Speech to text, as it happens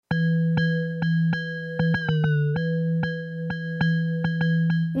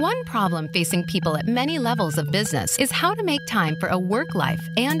One problem facing people at many levels of business is how to make time for a work life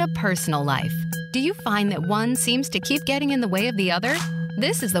and a personal life. Do you find that one seems to keep getting in the way of the other?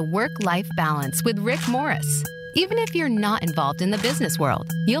 This is the Work-Life Balance with Rick Morris. Even if you're not involved in the business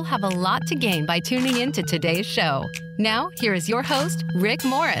world, you'll have a lot to gain by tuning into today's show. Now, here is your host, Rick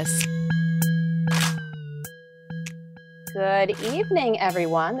Morris. Good evening,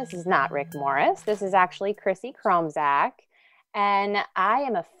 everyone. This is not Rick Morris. This is actually Chrissy Chromczak. And I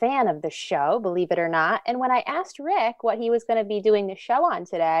am a fan of the show, believe it or not. And when I asked Rick what he was going to be doing the show on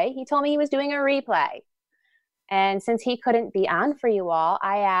today, he told me he was doing a replay. And since he couldn't be on for you all,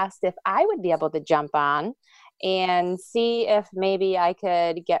 I asked if I would be able to jump on and see if maybe I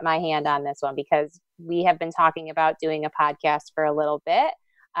could get my hand on this one, because we have been talking about doing a podcast for a little bit.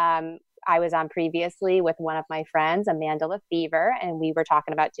 I was on previously with one of my friends, Amanda Lefevre, and we were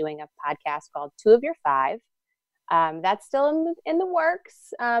talking about doing a podcast called 2 of Your 5. That's still in the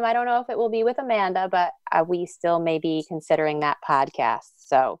works. I don't know if it will be with Amanda, but we still may be considering that podcast.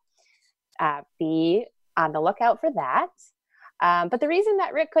 So be on the lookout for that. But the reason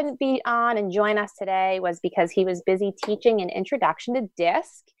that Rick couldn't be on and join us today was because he was busy teaching an introduction to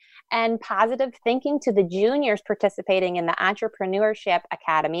DISC and positive thinking to the juniors participating in the Entrepreneurship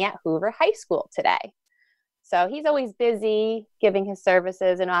Academy at Hoover High School today. So he's always busy giving his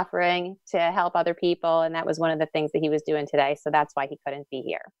services and offering to help other people. And that was one of the things that he was doing today. So that's why he couldn't be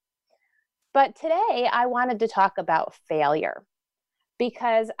here. But today I wanted to talk about failure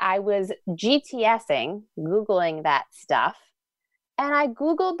because I was GTSing, Googling that stuff, and I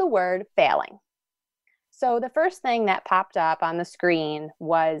Googled the word failing. So the first thing that popped up on the screen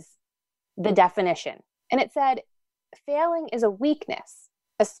was the definition. And it said, failing is a weakness,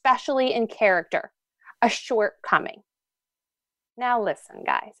 especially in character. A shortcoming. Now listen,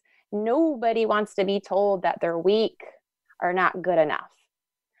 guys, nobody wants to be told that they're weak or not good enough.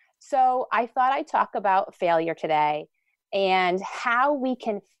 So I thought I'd talk about failure today and how we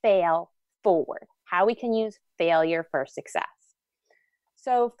can fail forward, how we can use failure for success.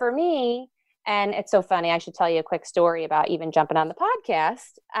 So for me, and it's so funny, I should tell you a quick story about even jumping on the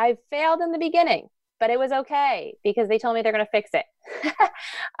podcast. I failed in the beginning, but it was okay because they told me they're going to fix it.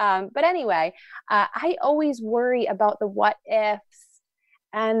 But anyway, I always worry about the what ifs.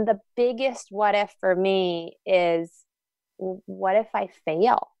 And the biggest what if for me is, what if I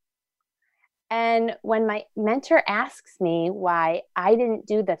fail? And when my mentor asks me why I didn't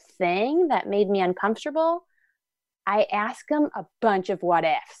do the thing that made me uncomfortable, I ask him a bunch of what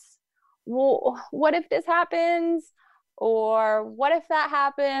ifs. Well, what if this happens? Or what if that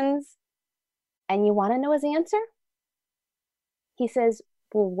happens? And you want to know his answer? He says,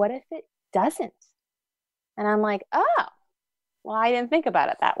 well, what if it doesn't? And I'm like, oh, well, I didn't think about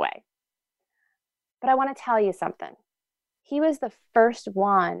it that way. But I want to tell you something. He was the first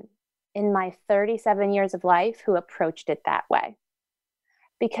one in my 37 years of life who approached it that way.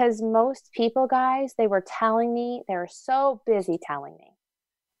 Because most people, guys, they were so busy telling me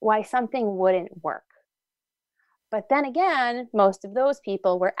why something wouldn't work. But then again, most of those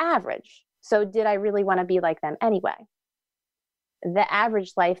people were average. So did I really want to be like them anyway? The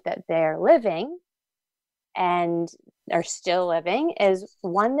average life that they're living and are still living is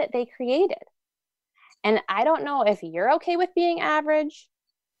one that they created. And I don't know if you're okay with being average,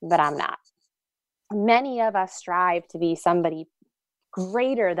 but I'm not. Many of us strive to be somebody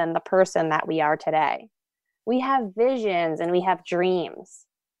greater than the person that we are today. We have visions and we have dreams,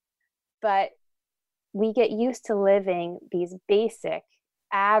 but we get used to living these basic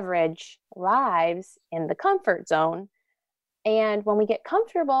average lives in the comfort zone. And when we get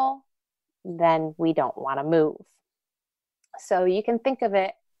comfortable, then we don't want to move. So you can think of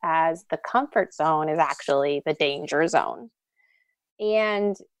it as the comfort zone is actually the danger zone.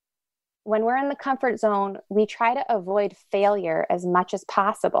 And when we're in the comfort zone, we try to avoid failure as much as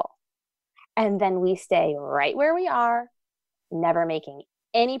possible. And then we stay right where we are, never making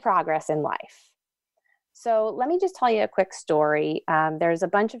any progress in life. So let me just tell you a quick story. There's a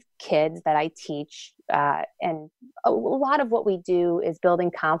bunch of kids that I teach, and a lot of what we do is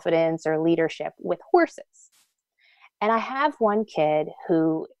building confidence or leadership with horses. And I have one kid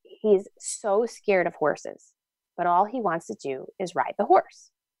who he's so scared of horses, but all he wants to do is ride the horse.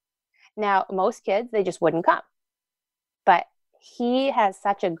 Now, most kids, they just wouldn't come. But he has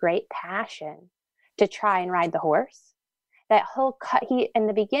such a great passion to try and ride the horse that in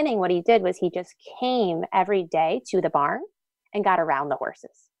the beginning, what he did was he just came every day to the barn and got around the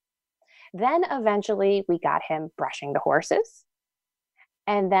horses. Then eventually we got him brushing the horses.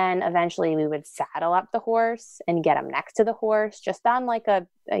 And then eventually we would saddle up the horse and get him next to the horse, just on like a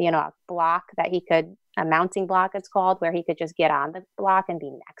block that he could a mounting block, it's called, where he could just get on the block and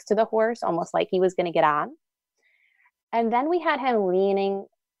be next to the horse, almost like he was going to get on. And then we had him leaning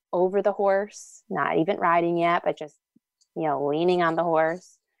over the horse, not even riding yet, but just, leaning on the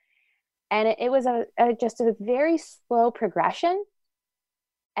horse. And it was just a very slow progression.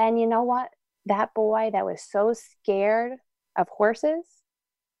 And you know what? That boy that was so scared of horses,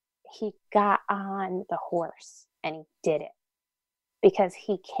 he got on the horse and he did it because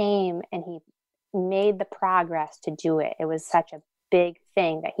he came and he made the progress to do it. It was such a big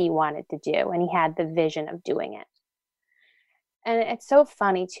thing that he wanted to do, and he had the vision of doing it. And it's so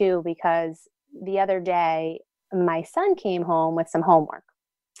funny too, because the other day, my son came home with some homework,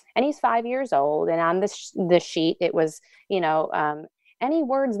 and he's 5 years old. And on the sheet, it was, any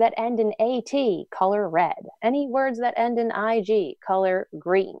words that end in AT, color red. Any words that end in IG, color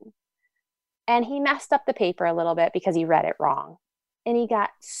green. And he messed up the paper a little bit because he read it wrong. And he got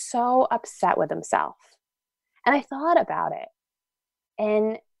so upset with himself. And I thought about it.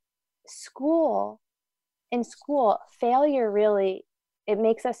 In school, failure really, it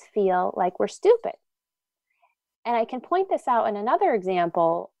makes us feel like we're stupid. And I can point this out in another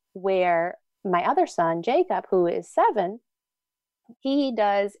example where my other son, Jacob, who is 7, he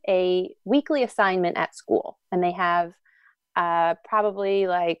does a weekly assignment at school. And they have probably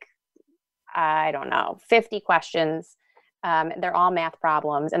 50 questions. They're all math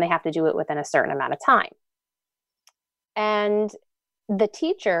problems, and they have to do it within a certain amount of time. And the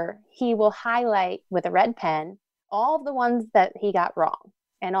teacher, he will highlight with a red pen all of the ones that he got wrong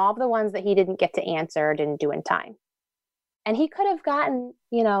and all of the ones that he didn't get to answer, didn't do in time. And he could have gotten,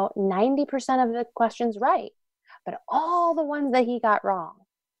 90% of the questions right, but all the ones that he got wrong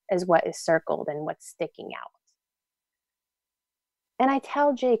is what is circled and what's sticking out. And I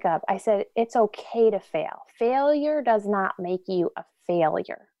tell Jacob, I said, it's okay to fail. Failure does not make you a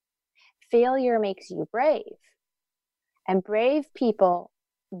failure. Failure makes you brave. And brave people,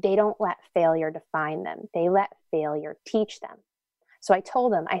 they don't let failure define them. They let failure teach them. So I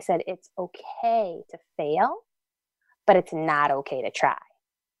told him, I said, it's okay to fail, but it's not okay to try.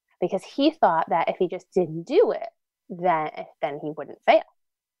 Because he thought that if he just didn't do it, then he wouldn't fail.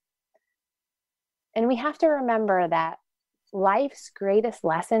 And we have to remember that life's greatest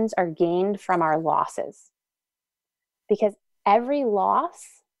lessons are gained from our losses, because every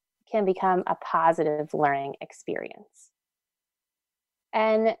loss can become a positive learning experience.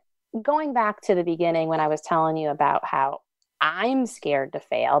 And going back to the beginning when I was telling you about how I'm scared to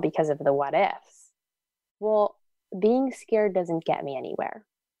fail because of the what ifs, well, being scared doesn't get me anywhere.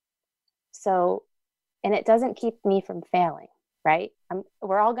 So, and it doesn't keep me from failing, right?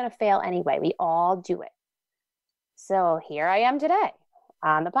 We're all going to fail anyway. We all do it. So here I am today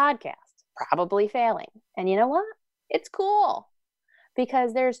on the podcast, probably failing. And you know what? It's cool,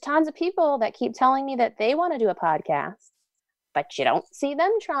 because there's tons of people that keep telling me that they want to do a podcast, but you don't see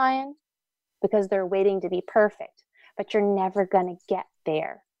them trying because they're waiting to be perfect. But you're never going to get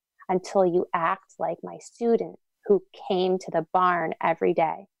there until you act like my student who came to the barn every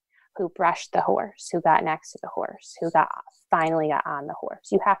day, who brushed the horse, who got next to the horse, who finally got on the horse.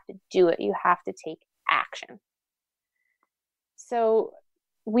 You have to do it. You have to take action. So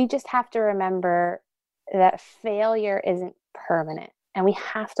we just have to remember that failure isn't permanent, and we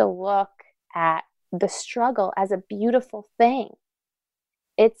have to look at the struggle as a beautiful thing.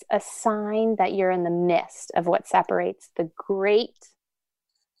 It's a sign that you're in the midst of what separates the great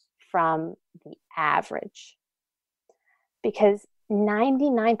from the average. Because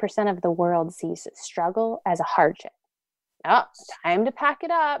 99% of the world sees struggle as a hardship. Oh, time to pack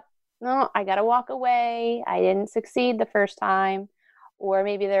it up. No, I got to walk away. I didn't succeed the first time. Or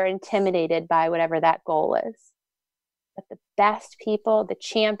maybe they're intimidated by whatever that goal is. But the best people, the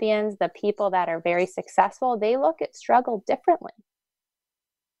champions, the people that are very successful, they look at struggle differently.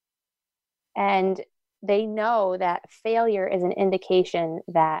 And they know that failure is an indication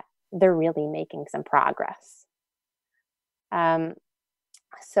that they're really making some progress.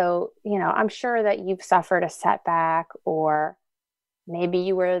 So, I'm sure that you've suffered a setback, or maybe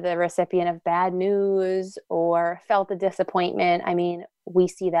you were the recipient of bad news or felt a disappointment. I mean, we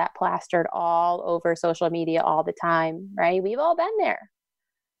see that plastered all over social media all the time, right? We've all been there.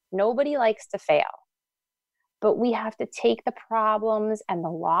 Nobody likes to fail. But we have to take the problems and the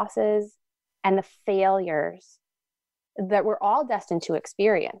losses and the failures that we're all destined to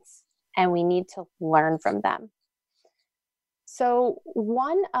experience, and we need to learn from them. So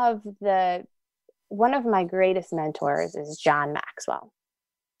one of my greatest mentors is John Maxwell.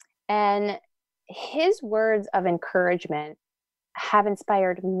 And his words of encouragement have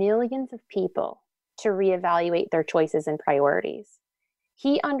inspired millions of people to reevaluate their choices and priorities.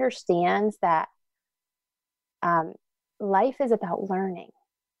 He understands that life is about learning.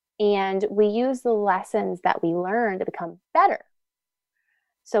 And we use the lessons that we learn to become better.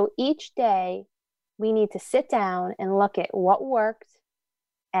 So each day, we need to sit down and look at what worked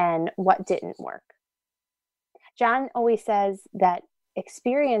and what didn't work. John always says that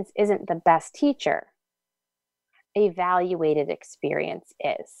experience isn't the best teacher. Evaluated experience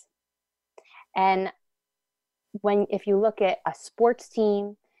is. And if you look at a sports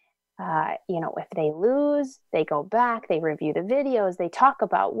team, if they lose, they go back, they review the videos, they talk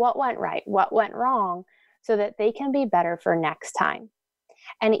about what went right, what went wrong, so that they can be better for next time.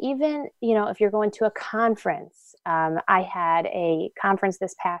 And even, if you're going to a conference, I had a conference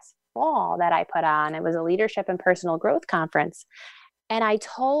this past fall that I put on. It was a leadership and personal growth conference. And I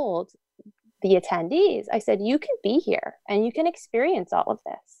told the attendees, I said, you can be here and you can experience all of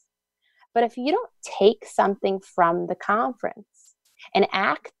this. But if you don't take something from the conference and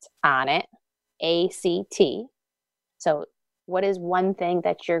act on it, ACT, so what is one thing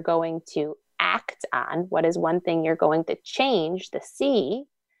that you're going to act on? What is one thing you're going to change, the C?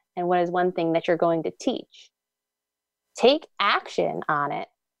 And what is one thing that you're going to teach? Take action on it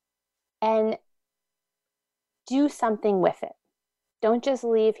and do something with it. Don't just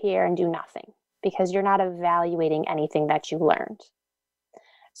leave here and do nothing, because you're not evaluating anything that you learned.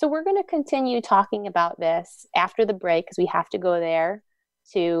 So we're going to continue talking about this after the break, because we have to go there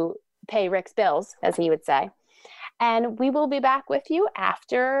to pay Rick's bills, as he would say. And we will be back with you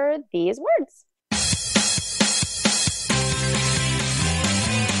after these words.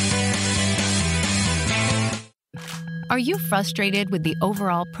 Are you frustrated with the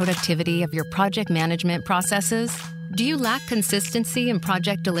overall productivity of your project management processes? Do you lack consistency in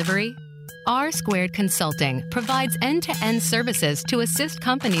project delivery? R² Consulting provides end-to-end services to assist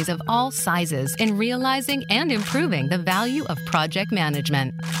companies of all sizes in realizing and improving the value of project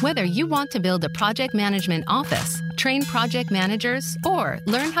management. Whether you want to build a project management office, train project managers, or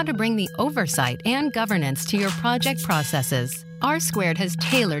learn how to bring the oversight and governance to your project processes, R² has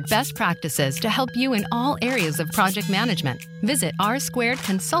tailored best practices to help you in all areas of project management. Visit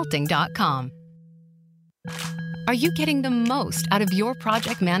r²consulting.com. Are you getting the most out of your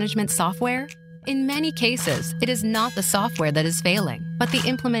project management software? In many cases, it is not the software that is failing, but the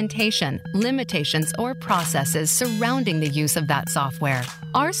implementation, limitations, or processes surrounding the use of that software.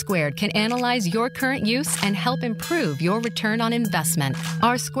 R² can analyze your current use and help improve your return on investment.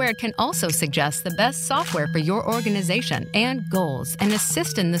 R² can also suggest the best software for your organization and goals and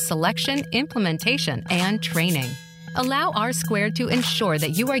assist in the selection, implementation, and training. Allow R² to ensure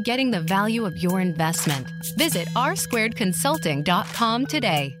that you are getting the value of your investment. Visit r²consulting.com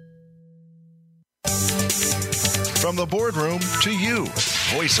today. From the boardroom to you,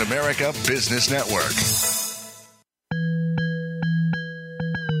 Voice America Business Network.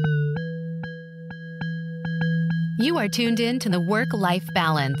 You are tuned in to the Work-Life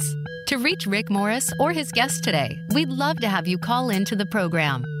Balance. To reach Rick Morris or his guest today, we'd love to have you call in to the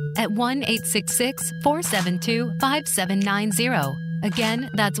program at 1-866-472-5790. Again,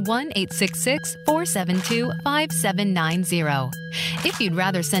 that's 1-866-472-5790. If you'd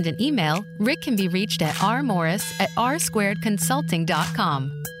rather send an email, Rick can be reached at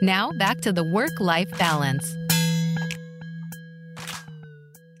rmorris@r²consulting.com. Now, back to the Work-Life Balance.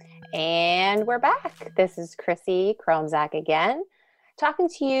 And we're back. This is Chrissy Chromczak again, talking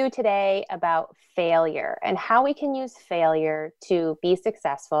to you today about failure and how we can use failure to be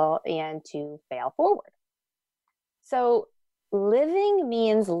successful and to fail forward. So living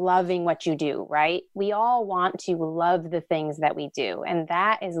means loving what you do, right? We all want to love the things that we do, and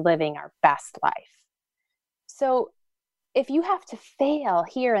that is living our best life. So if you have to fail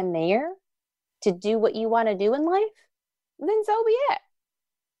here and there to do what you want to do in life, then so be it.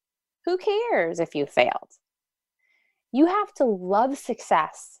 Who cares if you failed? You have to love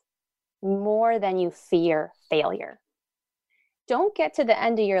success more than you fear failure. Don't get to the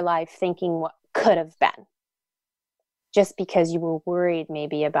end of your life thinking what could have been, just because you were worried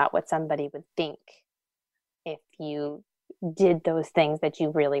maybe about what somebody would think if you did those things that you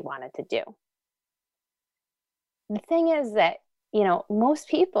really wanted to do. The thing is that, most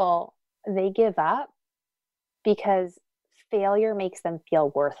people, they give up because failure makes them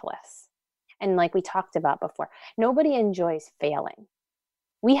feel worthless. And like we talked about before, nobody enjoys failing.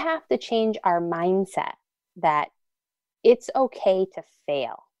 We have to change our mindset that it's okay to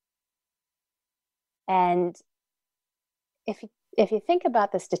fail. And if you think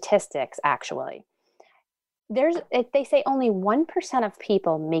about the statistics, actually, they say only 1% of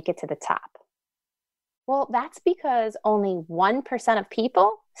people make it to the top. Well, that's because only 1% of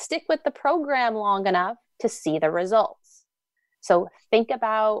people stick with the program long enough to see the results. So think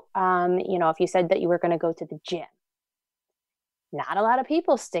about, if you said that you were going to go to the gym, not a lot of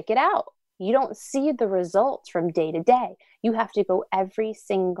people stick it out. You don't see the results from day to day. You have to go every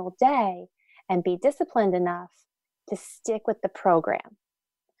single day and be disciplined enough to stick with the program.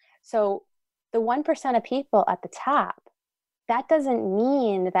 So the 1% of people at the top, that doesn't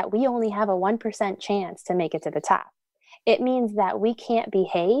mean that we only have a 1% chance to make it to the top. It means that we can't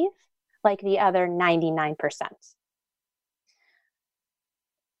behave like the other 99%.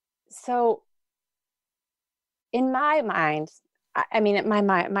 So in my mind,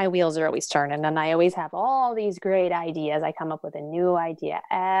 my wheels are always turning, and I always have all these great ideas. I come up with a new idea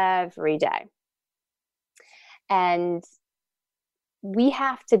every day. And we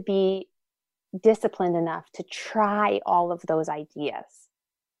have to be disciplined enough to try all of those ideas.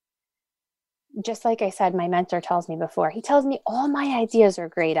 Just like I said, my mentor tells me before, he tells me all my ideas are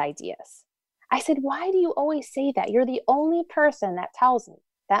great ideas. I said, why do you always say that? You're the only person that tells me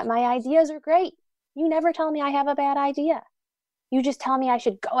that my ideas are great. You never tell me I have a bad idea. You just tell me I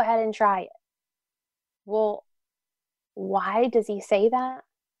should go ahead and try it. Well, why does he say that?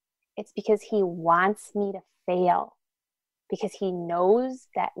 It's because he wants me to fail. Because he knows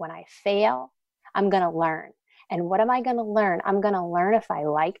that when I fail, I'm going to learn. And what am I going to learn? I'm going to learn if I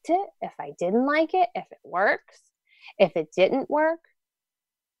liked it, if I didn't like it, if it works, if it didn't work.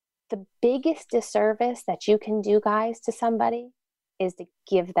 The biggest disservice that you can do, guys, to somebody is to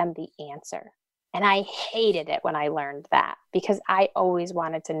give them the answer. And I hated it when I learned that, because I always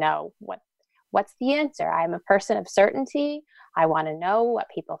wanted to know what's the answer. I'm a person of certainty. I want to know what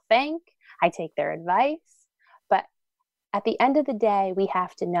people think. I take their advice. But at the end of the day, we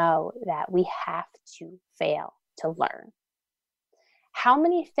have to know that we have to fail to learn. How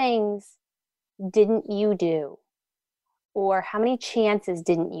many things didn't you do? Or how many chances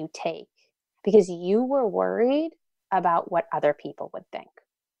didn't you take because you were worried about what other people would think?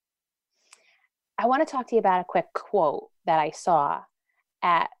 I want to talk to you about a quick quote that I saw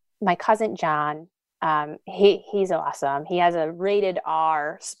at my cousin John. He's awesome. He has a rated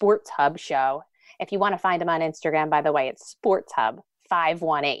R Sports Hub show. If you want to find him on Instagram, by the way, it's Sports Hub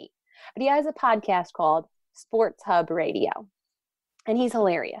 518. But he has a podcast called Sports Hub Radio, and he's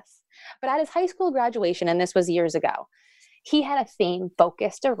hilarious. But at his high school graduation, and this was years ago, he had a theme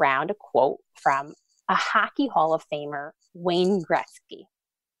focused around a quote from a Hockey Hall of Famer, Wayne Gretzky.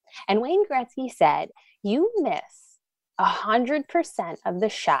 And Wayne Gretzky said, "You miss 100% of the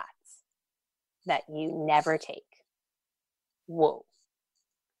shots that you never take." Whoa.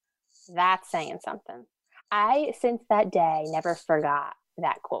 That's saying something. I, since that day, never forgot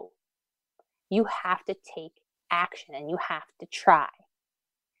that quote. You have to take action and you have to try.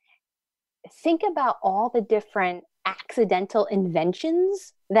 Think about all the different accidental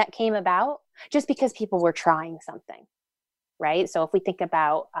inventions that came about just because people were trying something, right? So if we think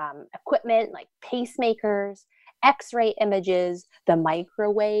about equipment like pacemakers, X-ray images, the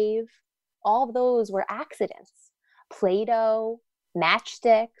microwave, all of those were accidents. Play-Doh,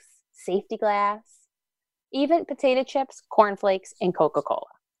 matchsticks, safety glass, even potato chips, cornflakes, and Coca-Cola.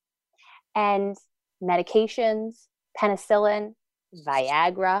 And medications, penicillin,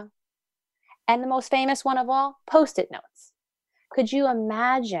 Viagra, and the most famous one of all, Post-it notes. Could you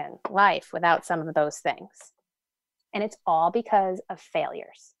imagine life without some of those things? And it's all because of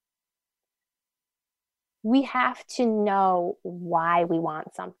failures. We have to know why we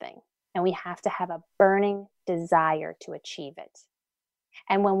want something, and we have to have a burning desire to achieve it.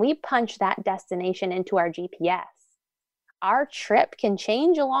 And when we punch that destination into our GPS, our trip can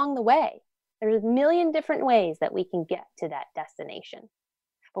change along the way. There's a million different ways that we can get to that destination.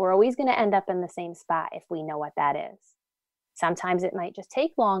 But we're always going to end up in the same spot if we know what that is. Sometimes it might just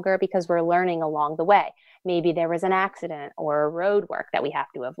take longer because we're learning along the way. Maybe there was an accident or a road work that we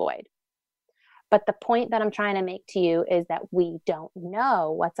have to avoid. But the point that I'm trying to make to you is that we don't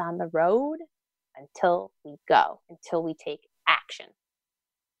know what's on the road until we go, until we take action.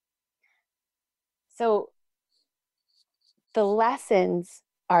 So the lessons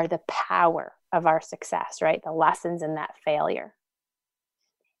are the power of our success, right? The lessons in that failure.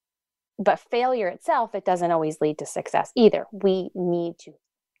 But failure itself, it doesn't always lead to success either. We need to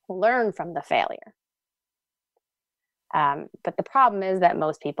learn from the failure. But the problem is that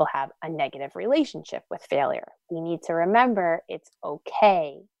most people have a negative relationship with failure. We need to remember it's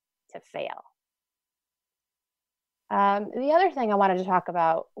okay to fail. The other thing I wanted to talk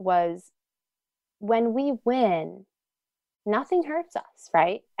about was when we win, nothing hurts us,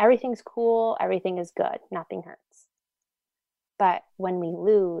 right? Everything's cool. Everything is good. Nothing hurts. But when we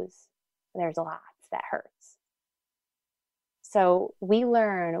lose, there's lots that hurts. So we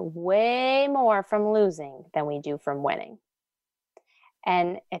learn way more from losing than we do from winning.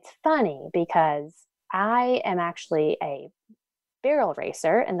 And it's funny because I am actually a barrel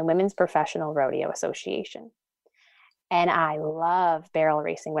racer in the Women's Professional Rodeo Association. And I love barrel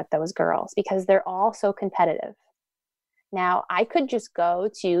racing with those girls because they're all so competitive. Now, I could just go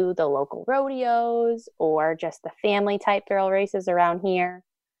to the local rodeos or just the family type barrel races around here.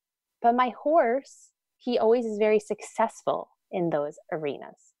 But my horse, he always is very successful in those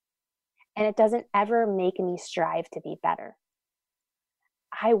arenas. And it doesn't ever make me strive to be better.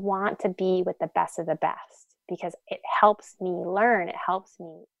 I want to be with the best of the best because it helps me learn. It helps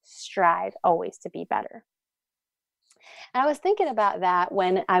me strive always to be better. And I was thinking about that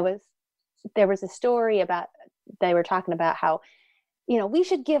when there was a story about, they were talking about how, we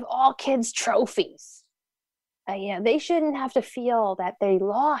should give all kids trophies. They shouldn't have to feel that they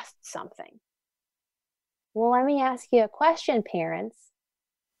lost something. Well, let me ask you a question, parents.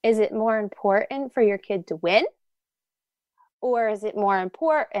 Is it more important for your kid to win? Or is it more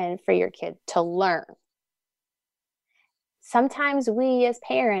important for your kid to learn? Sometimes we as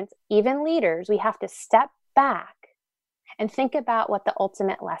parents, even leaders, we have to step back and think about what the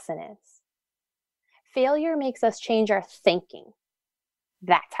ultimate lesson is. Failure makes us change our thinking.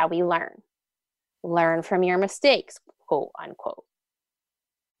 That's how we learn. Learn from your mistakes, quote unquote.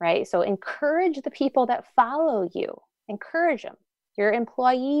 Right? So encourage the people that follow you. Encourage them. Your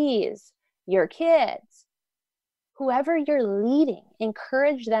employees, your kids, whoever you're leading,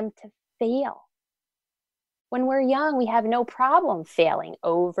 encourage them to fail. When we're young, we have no problem failing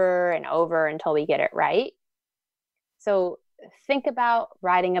over and over until we get it right. So think about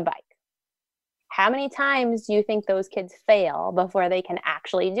riding a bike. How many times do you think those kids fail before they can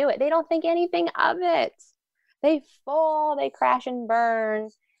actually do it? They don't think anything of it. They fall, they crash and burn,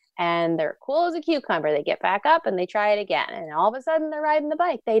 and they're cool as a cucumber. They get back up and they try it again. And all of a sudden they're riding the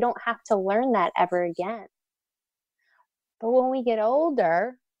bike. They don't have to learn that ever again. But when we get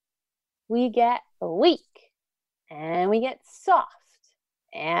older, we get weak and we get soft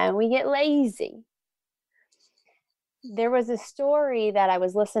and we get lazy. There was a story that I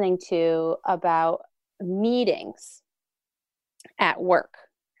was listening to about meetings at work.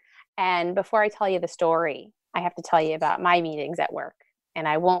 And before I tell you the story, I have to tell you about my meetings at work. And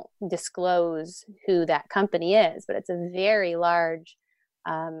I won't disclose who that company is, but it's a very large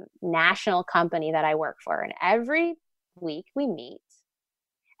national company that I work for. And every week we meet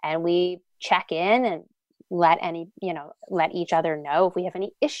and we check in and let each other know if we have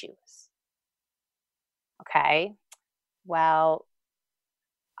any issues. Okay. Well,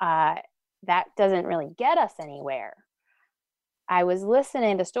 that doesn't really get us anywhere. I was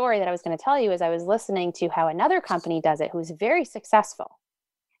listening, the story that I was going to tell you is I was listening to how another company does it who's very successful.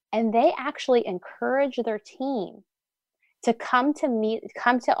 And they actually encourage their team to come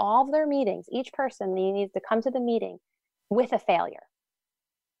to all of their meetings. Each person needs to come to the meeting with a failure.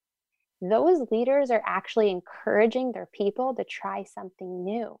 Those leaders are actually encouraging their people to try something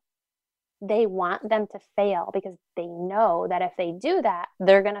new. They want them to fail because they know that if they do that,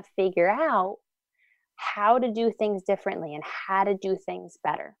 they're going to figure out how to do things differently and how to do things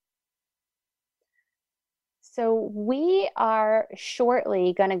better. So we are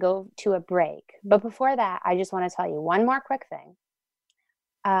shortly going to go to a break. But before that, I just want to tell you one more quick thing.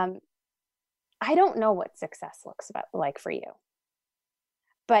 I don't know what success looks like for you,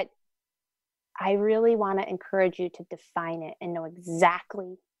 but I really want to encourage you to define it and know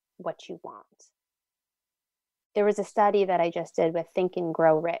exactly what you want. There was a study that I just did with Think and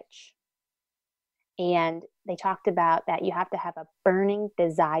Grow Rich. And they talked about that you have to have a burning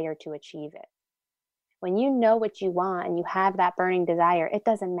desire to achieve it. When you know what you want and you have that burning desire, it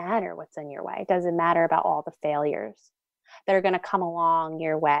doesn't matter what's in your way. It doesn't matter about all the failures that are going to come along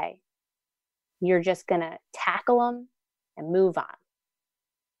your way. You're just going to tackle them and move on.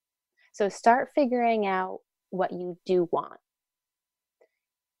 So start figuring out what you do want.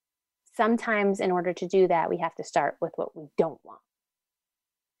 Sometimes in order to do that, we have to start with what we don't want.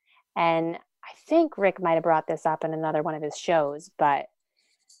 And I think Rick might have brought this up in another one of his shows, but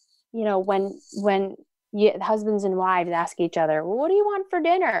when husbands and wives ask each other, well, what do you want for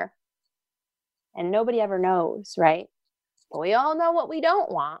dinner? And nobody ever knows, right? But we all know what we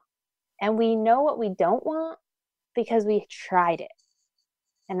don't want. And we know what we don't want because we tried it.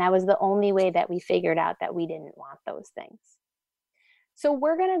 And that was the only way that we figured out that we didn't want those things. So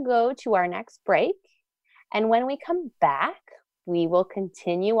we're going to go to our next break. And when we come back, we will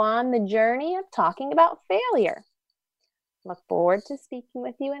continue on the journey of talking about failure. Look forward to speaking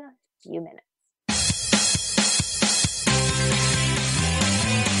with you in a few minutes.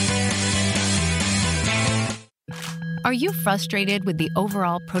 Are you frustrated with the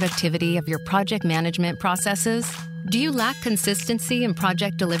overall productivity of your project management processes? Do you lack consistency in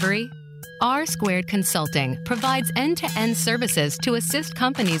project delivery? R Squared Consulting provides end-to-end services to assist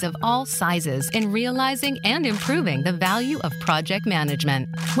companies of all sizes in realizing and improving the value of project management.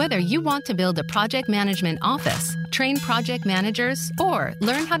 Whether you want to build a project management office, train project managers, or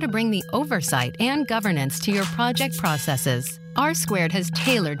learn how to bring the oversight and governance to your project processes, R Squared has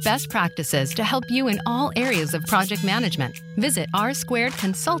tailored best practices to help you in all areas of project management. Visit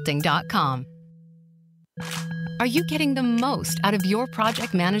rsquaredconsulting.com. Are you getting the most out of your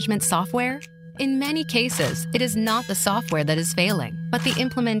project management software? In many cases, it is not the software that is failing, but the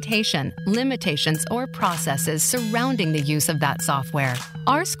implementation, limitations, or processes surrounding the use of that software.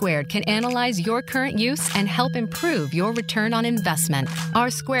 R Squared can analyze your current use and help improve your return on investment.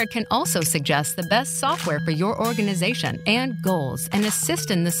 R Squared can also suggest the best software for your organization and goals and assist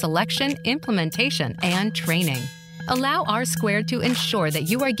in the selection, implementation, and training. Allow R Squared to ensure that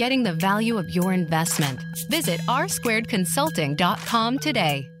you are getting the value of your investment. Visit rsquaredconsulting.com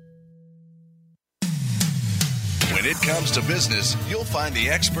today. When it comes to business, you'll find the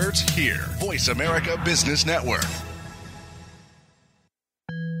experts here. Voice America Business Network.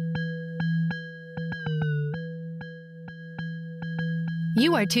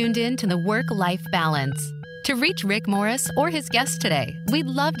 You are tuned in to the Work-Life Balance. To reach Rick Morris or his guest today, we'd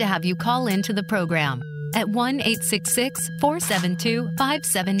love to have you call in to the program at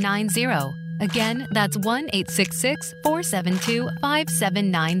 1-866-472-5790. Again, that's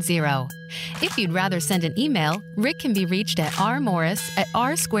 1-866-472-5790. If you'd rather send an email, Rick can be reached at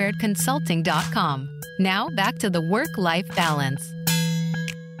rmorris@rsquaredconsulting.com. Now, back to the Work-Life Balance.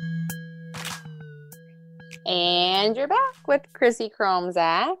 And you're back with Chrissy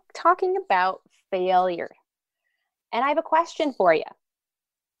Chromczak talking about failure. And I have a question for you.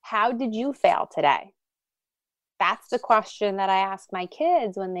 How did you fail today? That's the question that I ask my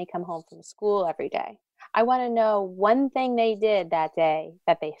kids when they come home from school every day. I want to know one thing they did that day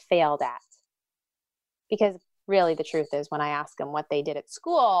that they failed at. Because really the truth is when I ask them what they did at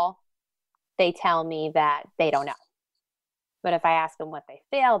school, they tell me that they don't know. But if I ask them what they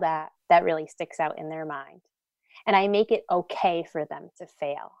failed at, that really sticks out in their mind. And I make it okay for them to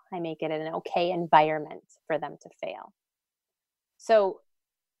fail. I make it an okay environment for them to fail. So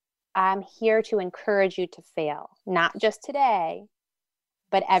I'm here to encourage you to fail, not just today,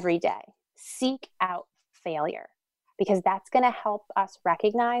 but every day. Seek out failure because that's going to help us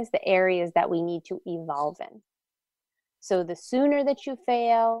recognize the areas that we need to evolve in. So the sooner that you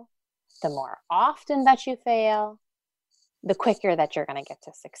fail, the more often that you fail, the quicker that you're going to get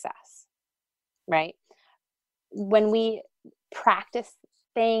to success, right? When we practice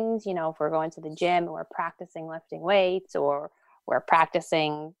things, if we're going to the gym and we're practicing lifting weights or we're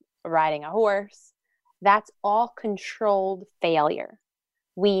practicing riding a horse, that's all controlled failure.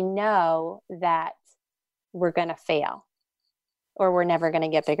 We know that we're going to fail or we're never going to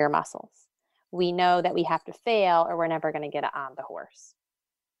get bigger muscles. We know that we have to fail or we're never going to get on the horse.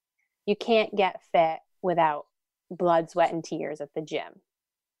 You can't get fit without blood, sweat, and tears at the gym,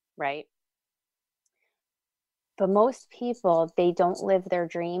 right? But most people, they don't live their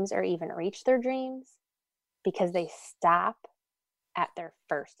dreams or even reach their dreams because they stop at their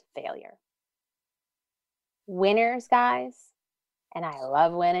first failure. Winners, guys, and I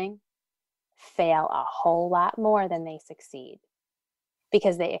love winning, fail a whole lot more than they succeed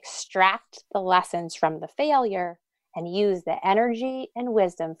because they extract the lessons from the failure and use the energy and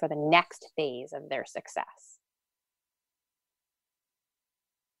wisdom for the next phase of their success.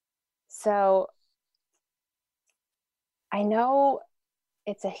 So I know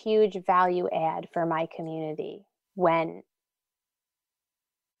it's a huge value add for my community when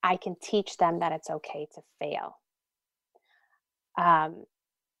I can teach them that it's okay to fail. I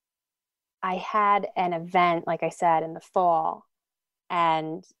had an event, like I said, in the fall,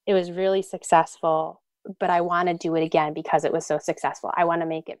 and it was really successful, but I want to do it again because it was so successful. I want to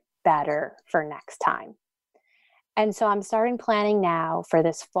make it better for next time. And so I'm starting planning now for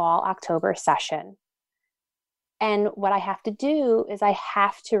this fall October session. And what I have to do is I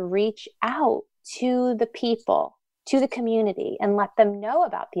have to reach out to the people, to the community, and let them know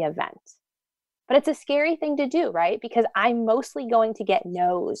about the event. But it's a scary thing to do, right? Because I'm mostly going to get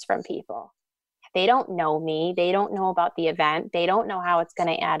no's from people. They don't know me. They don't know about the event. They don't know how it's going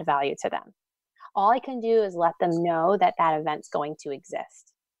to add value to them. All I can do is let them know that that event's going to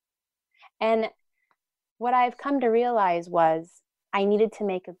exist. And what I've come to realize was I needed to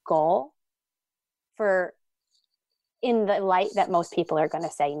make a goal for in the light that most people are going to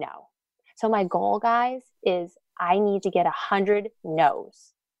say no. So my goal, guys, is I need to get 100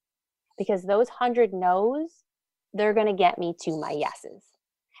 no's because those 100 no's, they're going to get me to my yeses.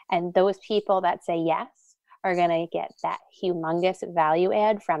 And those people that say yes are going to get that humongous value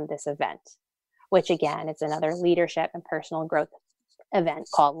add from this event, which again, it's another leadership and personal growth event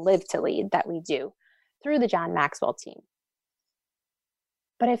called Live to Lead that we do through the John Maxwell team.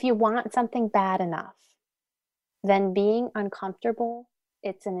 But if you want something bad enough, then being uncomfortable,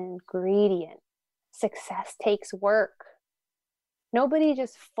 it's an ingredient. Success takes work. Nobody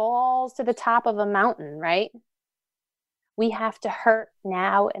just falls to the top of a mountain, right? We have to hurt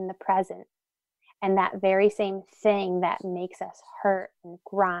now in the present. And that very same thing that makes us hurt and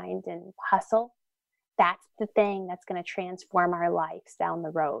grind and hustle, that's the thing that's going to transform our lives down the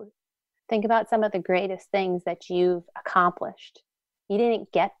road. Think about some of the greatest things that you've accomplished. You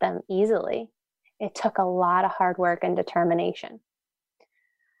didn't get them easily. It took a lot of hard work and determination.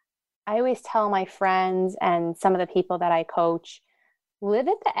 I always tell my friends and some of the people that I coach, live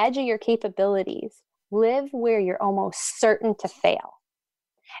at the edge of your capabilities. Live where you're almost certain to fail.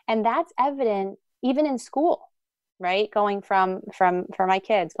 And that's evident even in school, right? Going for my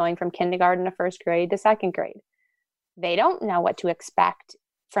kids, going from kindergarten to first grade to second grade. They don't know what to expect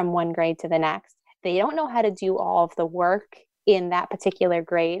from one grade to the next. They don't know how to do all of the work in that particular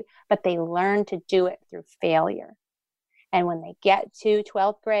grade, but they learn to do it through failure. And when they get to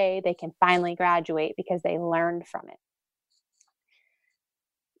 12th grade, they can finally graduate because they learned from it.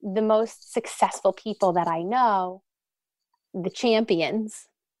 The most successful people that I know, the champions,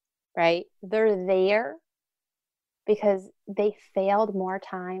 right? They're there because they failed more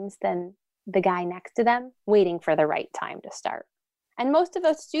times than the guy next to them waiting for the right time to start. And most of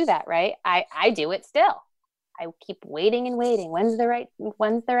us do that, right? I do it still. I keep waiting and waiting. When's the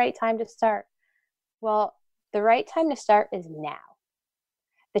right time to start? Well, the right time to start is now.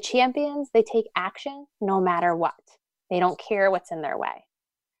 The champions, they take action no matter what. They don't care what's in their way.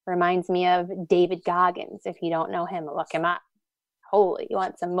 Reminds me of David Goggins. If you don't know him, look him up. Holy, you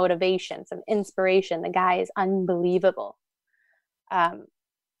want some motivation, some inspiration. The guy is unbelievable.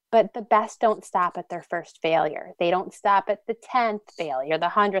 But the best don't stop at their first failure. They don't stop at the 10th failure, the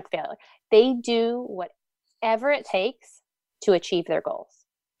 100th failure. They do whatever it takes to achieve their goals.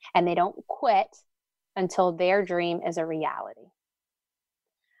 And they don't quit until their dream is a reality.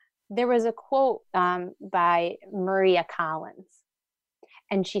 There was a quote by Maria Collins.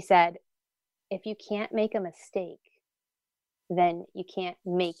 And she said, if you can't make a mistake, then you can't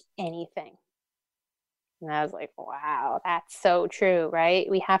make anything. And I was like, wow, that's so true, right?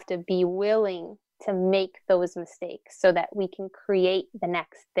 We have to be willing to make those mistakes so that we can create the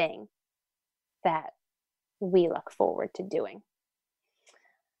next thing that we look forward to doing.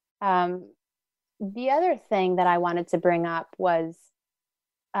 The other thing that I wanted to bring up was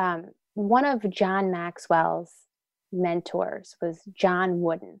one of John Maxwell's mentors was John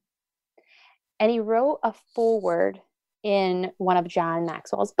Wooden. And he wrote a foreword in one of John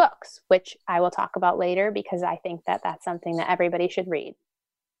Maxwell's books, which I will talk about later because I think that that's something that everybody should read.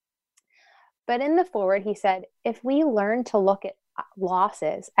 But in the foreword, he said, if we learn to look at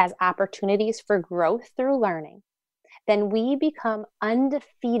losses as opportunities for growth through learning, then we become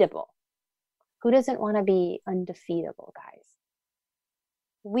undefeatable. Who doesn't want to be undefeatable, guys?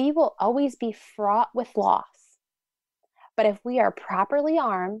 We will always be fraught with loss. But if we are properly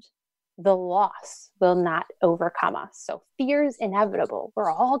armed, the loss will not overcome us. So fear is inevitable.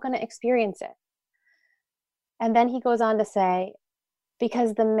 We're all going to experience it. And then he goes on to say,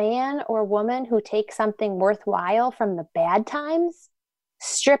 because the man or woman who takes something worthwhile from the bad times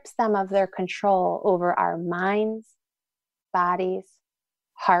strips them of their control over our minds, bodies,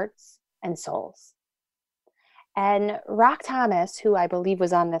 hearts, and souls. And Rock Thomas, who I believe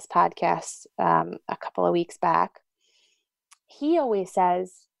was on this podcast a couple of weeks back, he always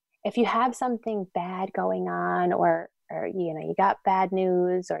says, if you have something bad going on or you got bad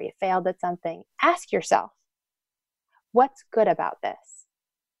news or you failed at something, ask yourself, what's good about this?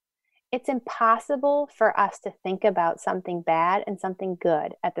 It's impossible for us to think about something bad and something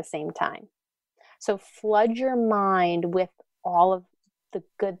good at the same time. So flood your mind with all of the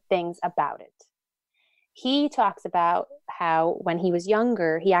good things about it. He talks about how when he was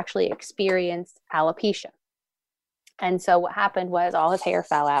younger, he actually experienced alopecia. And so what happened was all his hair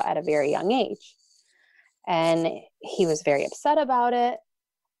fell out at a very young age. And he was very upset about it.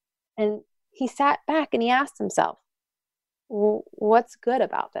 And he sat back and he asked himself, well, what's good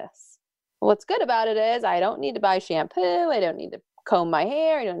about this? What's good about it is I don't need to buy shampoo. I don't need to comb my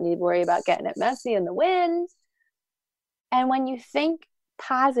hair. I don't need to worry about getting it messy in the wind. And when you think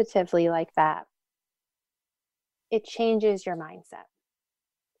positively like that, it changes your mindset.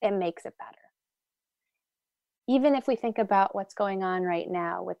 It makes it better. Even if we think about what's going on right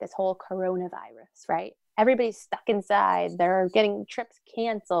now with this whole coronavirus, right? Everybody's stuck inside. They're getting trips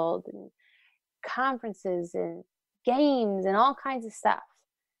canceled. And conferences and games and all kinds of stuff.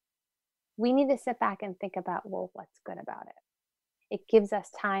 We need to sit back and think about, well, what's good about it? It gives us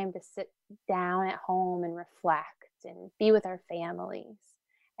time to sit down at home and reflect and be with our families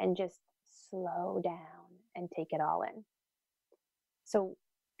and just slow down and take it all in. So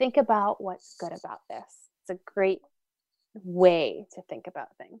think about what's good about this. It's a great way to think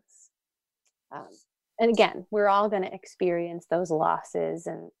about things. And again, we're all going to experience those losses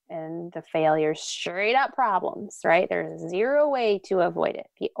and the failures, straight up problems, right? There's zero way to avoid it.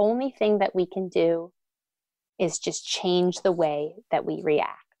 The only thing that we can do is just change the way that we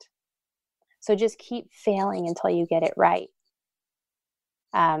react. So just keep failing until you get it right.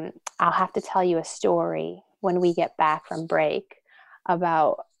 I'll have to tell you a story when we get back from break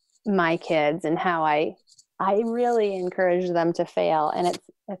about my kids and how I really encourage them to fail, and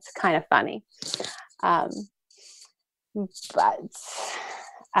it's kind of funny. I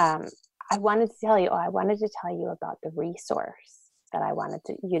wanted to tell you about the resource that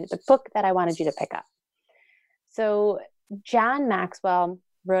the book that I wanted you to pick up. So John Maxwell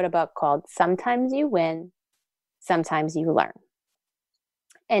wrote a book called Sometimes You Win, Sometimes You Learn.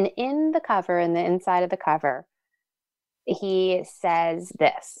 And in the inside of the cover, he says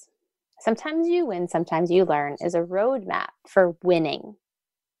this: sometimes you win, sometimes you learn is a roadmap for winning.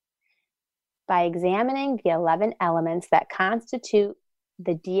 By examining the 11 elements that constitute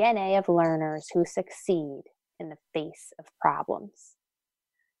the DNA of learners who succeed in the face of problems.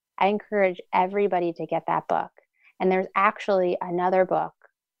 I encourage everybody to get that book. And there's actually another book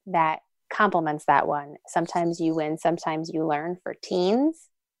that complements that one. Sometimes You Win, Sometimes You Learn, for teens.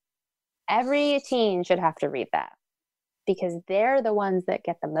 Every teen should have to read that, because they're the ones that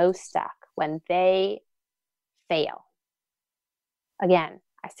get the most stuck when they fail. Again,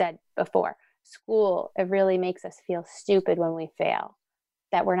 I said before, school, it really makes us feel stupid when we fail,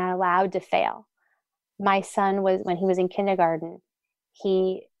 that we're not allowed to fail. My son when he was in kindergarten,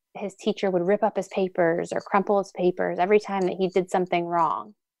 his teacher would rip up his papers or crumple his papers every time that he did something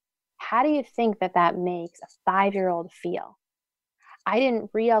wrong. How do you think that makes a 5-year-old feel? I didn't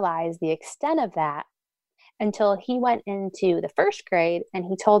realize the extent of that until he went into the first grade and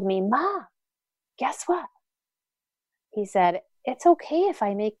he told me, "Mom, guess what?" He said, "It's okay if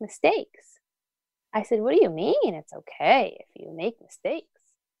I make mistakes." I said, "What do you mean it's okay if you make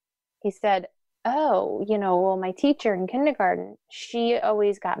mistakes?" He said, "Oh, well, my teacher in kindergarten, she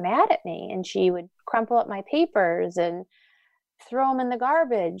always got mad at me and she would crumple up my papers and throw them in the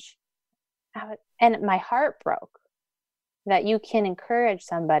garbage." And my heart broke that you can encourage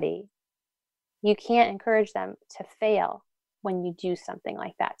somebody. You can't encourage them to fail when you do something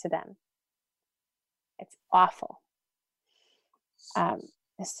like that to them. It's awful.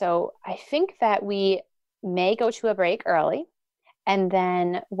 So I think that we may go to a break early. And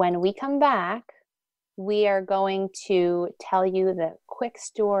then when we come back, we are going to tell you the quick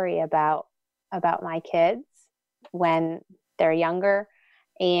story about my kids when they're younger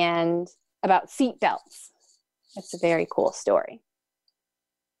and about seatbelts. It's a very cool story.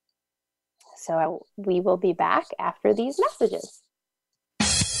 So we will be back after these messages.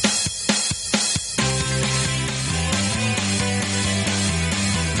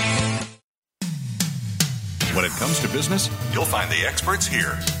 When it comes to business, you'll find the experts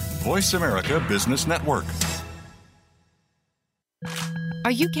here. Voice America Business Network.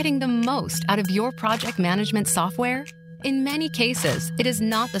 Are you getting the most out of your project management software? In many cases, it is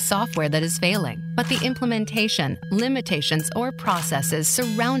not the software that is failing, but the implementation, limitations, or processes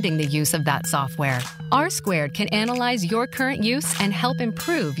surrounding the use of that software. R² can analyze your current use and help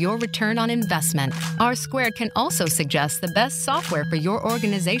improve your return on investment. R² can also suggest the best software for your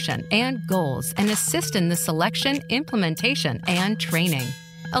organization and goals and assist in the selection, implementation, and training.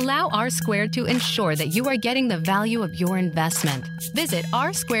 Allow R² to ensure that you are getting the value of your investment. Visit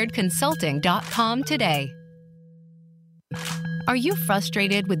r2consulting.com today. Are you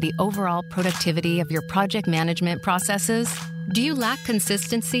frustrated with the overall productivity of your project management processes? Do you lack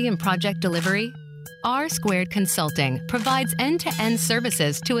consistency in project delivery? R² Consulting provides end-to-end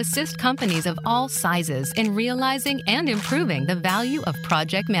services to assist companies of all sizes in realizing and improving the value of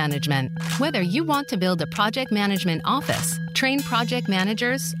project management. Whether you want to build a project management office, train project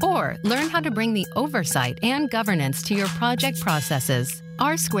managers, or learn how to bring the oversight and governance to your project processes,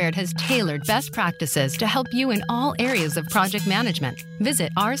 R² has tailored best practices to help you in all areas of project management.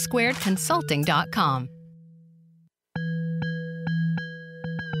 Visit r2consulting.com.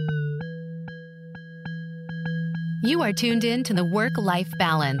 You are tuned in to the Work-Life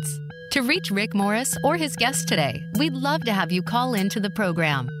Balance. To reach Rick Morris or his guest today, we'd love to have you call in to the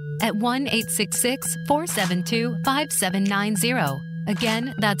program at 1-866-472-5790.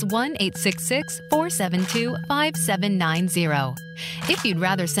 Again, that's 1-866-472-5790. If you'd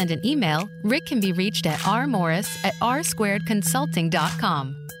rather send an email, Rick can be reached at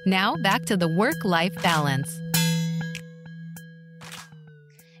rmorris@r2consulting.com. Now back to the work-life balance.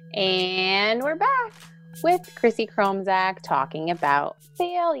 And we're back with Chrissy Chromczak talking about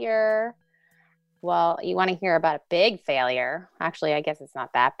failure. Well, you want to hear about a big failure. Actually, I guess it's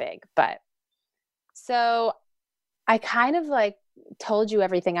not that big, but so I kind of told you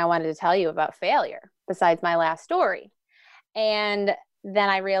everything I wanted to tell you about failure besides my last story. And then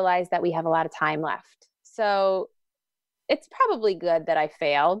I realized that we have a lot of time left. So it's probably good that I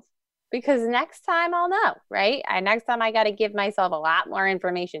failed because next time I'll know, right? Next time I got to give myself a lot more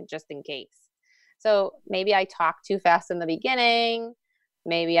information just in case. So maybe I talked too fast in the beginning.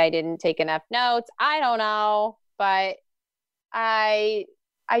 Maybe I didn't take enough notes. I don't know, but I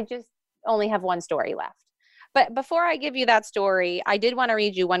just only have one story left. But before I give you that story, I did want to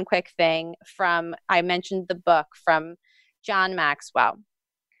read you one quick thing I mentioned the book from John Maxwell.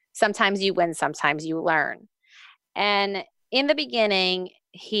 Sometimes you win, sometimes you learn. And in the beginning,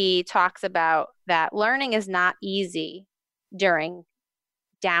 he talks about that learning is not easy during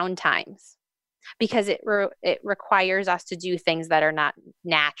downtimes because it requires us to do things that are not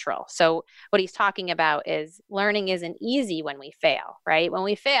natural. So what he's talking about is learning isn't easy when we fail, right? When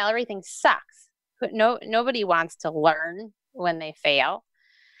we fail, everything sucks. Nobody wants to learn when they fail.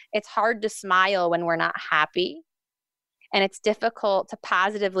 It's hard to smile when we're not happy. And it's difficult to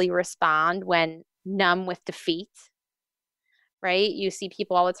positively respond when numb with defeat, right? You see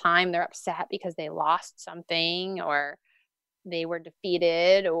people all the time, they're upset because they lost something or they were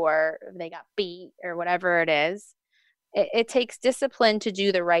defeated or they got beat or whatever it is. It takes discipline to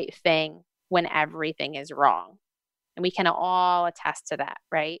do the right thing when everything is wrong. And we can all attest to that,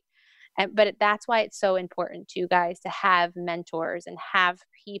 right? But that's why it's so important to you guys to have mentors and have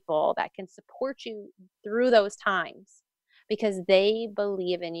people that can support you through those times because they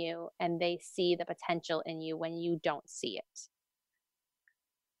believe in you and they see the potential in you when you don't see it.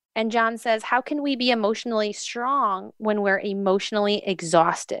 And John says, how can we be emotionally strong when we're emotionally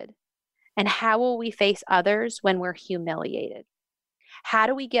exhausted? And how will we face others when we're humiliated? How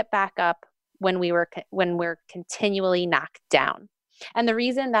do we get back up when we're continually knocked down? And the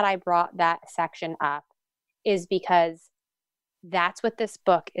reason that I brought that section up is because that's what this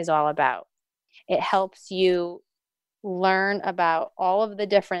book is all about. It helps you learn about all of the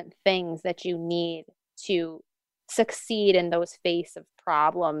different things that you need to succeed in those face of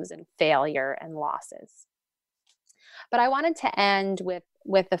problems and failure and losses. But I wanted to end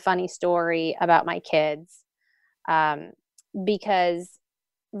with a funny story about my kids because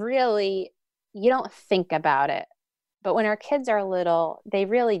really you don't think about it. But when our kids are little, they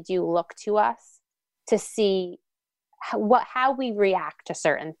really do look to us to see how we react to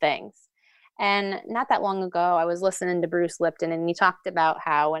certain things. And not that long ago, I was listening to Bruce Lipton, and he talked about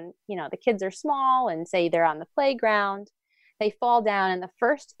how when, the kids are small and say they're on the playground, they fall down, and the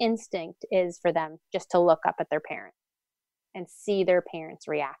first instinct is for them just to look up at their parent and see their parent's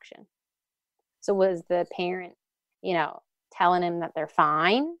reaction. So was the parent, telling him that they're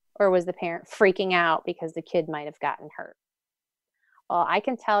fine? Or was the parent freaking out because the kid might have gotten hurt? Well, I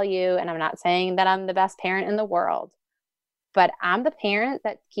can tell you, and I'm not saying that I'm the best parent in the world, but I'm the parent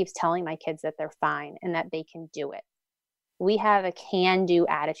that keeps telling my kids that they're fine and that they can do it. We have a can-do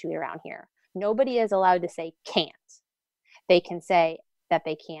attitude around here. Nobody is allowed to say can't. They can say that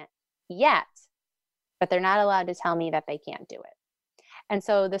they can't yet, but they're not allowed to tell me that they can't do it. And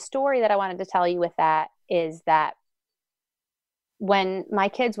so the story that I wanted to tell you with that is that when my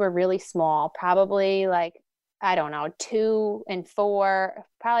kids were really small, probably 2 and 4,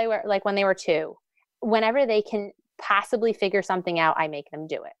 probably when they were 2, whenever they can possibly figure something out, I make them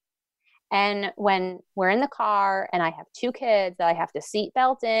do it. And when we're in the car and I have 2 kids that I have to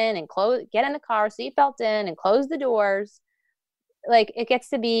seatbelt in and get in the car, seatbelt in and close the doors, it gets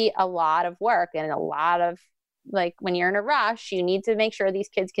to be a lot of work and a lot of when you're in a rush, you need to make sure these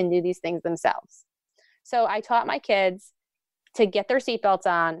kids can do these things themselves. So I taught my kids to get their seatbelts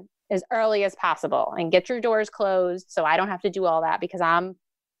on as early as possible and get your doors closed so I don't have to do all that because I'm,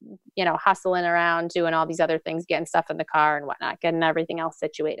 hustling around doing all these other things, getting stuff in the car and whatnot, getting everything else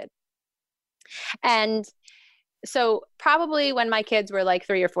situated. And so probably when my kids were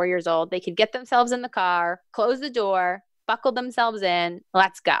 3 or 4 years old, they could get themselves in the car, close the door, buckle themselves in,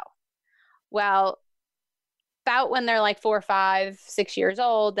 let's go. Well, about when they're 4, 5, 6 years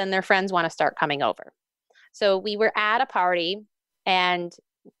old, then their friends want to start coming over. So we were at a party and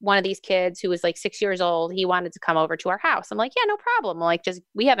one of these kids who was 6 years old, he wanted to come over to our house. I'm like, yeah, no problem.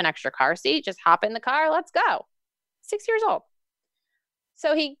 We have an extra car seat. Just hop in the car. Let's go. 6 years old.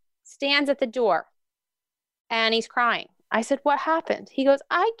 So he stands at the door and he's crying. I said, what happened? He goes,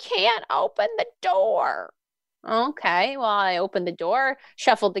 I can't open the door. Okay, well, I opened the door,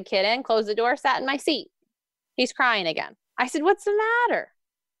 shuffled the kid in, closed the door, sat in my seat. He's crying again. I said, what's the matter?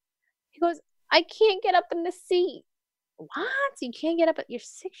 He goes, I can't get up in the seat. What? You can't get up? You're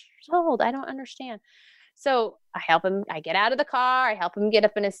 6 years old. I don't understand. So I help him. I get out of the car. I help him get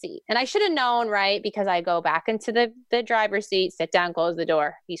up in his seat. And I should have known, right? Because I go back into the driver's seat, sit down, close the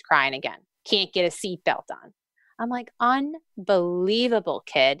door. He's crying again. Can't get a seatbelt on. I'm like, unbelievable,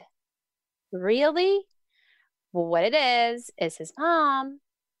 kid. Really? Well, what it is his mom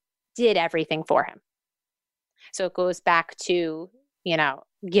did everything for him. So it goes back to,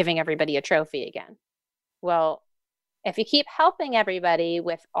 giving everybody a trophy again. Well, if you keep helping everybody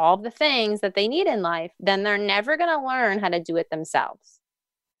with all the things that they need in life, then they're never going to learn how to do it themselves.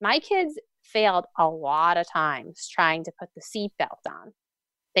 My kids failed a lot of times trying to put the seatbelt on.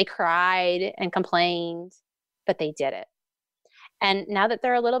 They cried and complained, but they did it. And now that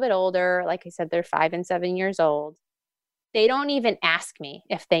they're a little bit older, like I said, they're 5 and 7 years old, they don't even ask me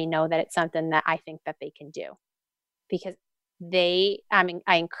if they know that it's something that I think that they can do. Because I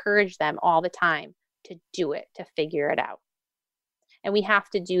encourage them all the time to do it, to figure it out. And we have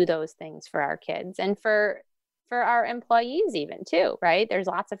to do those things for our kids and for our employees even too, right? There's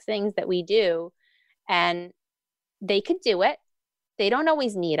lots of things that we do and they could do it. They don't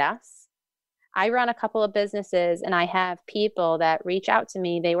always need us. I run a couple of businesses and I have people that reach out to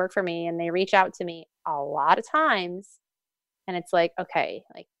me. They work for me and they reach out to me a lot of times. And it's like, okay,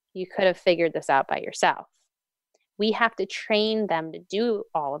 like you could have figured this out by yourself. We have to train them to do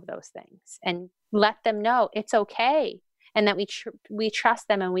all of those things and let them know it's okay. And that we trust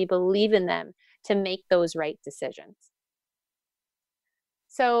them and we believe in them to make those right decisions.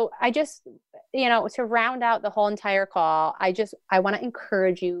 So I just, to round out the whole entire call, I want to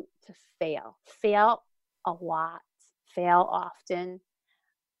encourage you to fail a lot, fail often,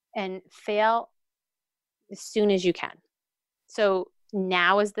 and fail as soon as you can. So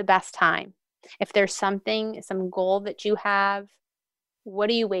now is the best time. If there's some goal that you have, what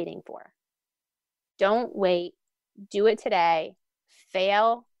are you waiting for? Don't wait. Do it today.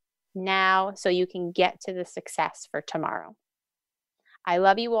 Fail now so you can get to the success for tomorrow. I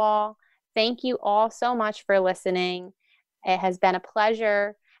love you all. Thank you all so much for listening. It has been a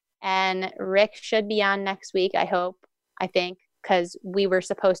pleasure. And Rick should be on next week, I think, because we were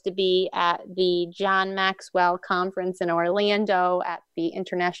supposed to be at the John Maxwell conference in Orlando at the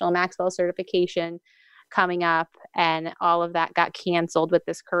International Maxwell Certification coming up. And all of that got canceled with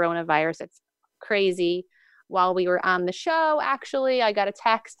this coronavirus. It's crazy. While we were on the show, actually, I got a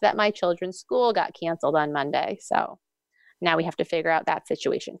text that my children's school got canceled on Monday. So now we have to figure out that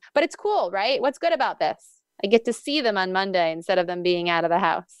situation. But it's cool, right? What's good about this? I get to see them on Monday instead of them being out of the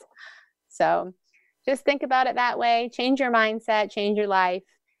house. So just think about it that way. Change your mindset, change your life,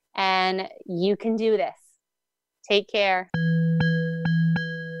 and you can do this. Take care.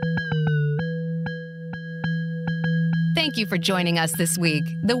 Thank you for joining us this week.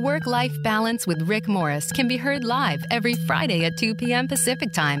 The Work-Life Balance with Rick Morris can be heard live every Friday at 2 p.m.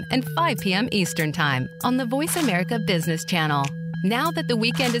 Pacific Time and 5 p.m. Eastern Time on the Voice America Business Channel. Now that the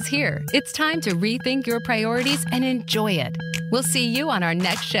weekend is here, it's time to rethink your priorities and enjoy it. We'll see you on our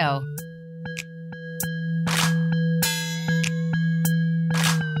next show.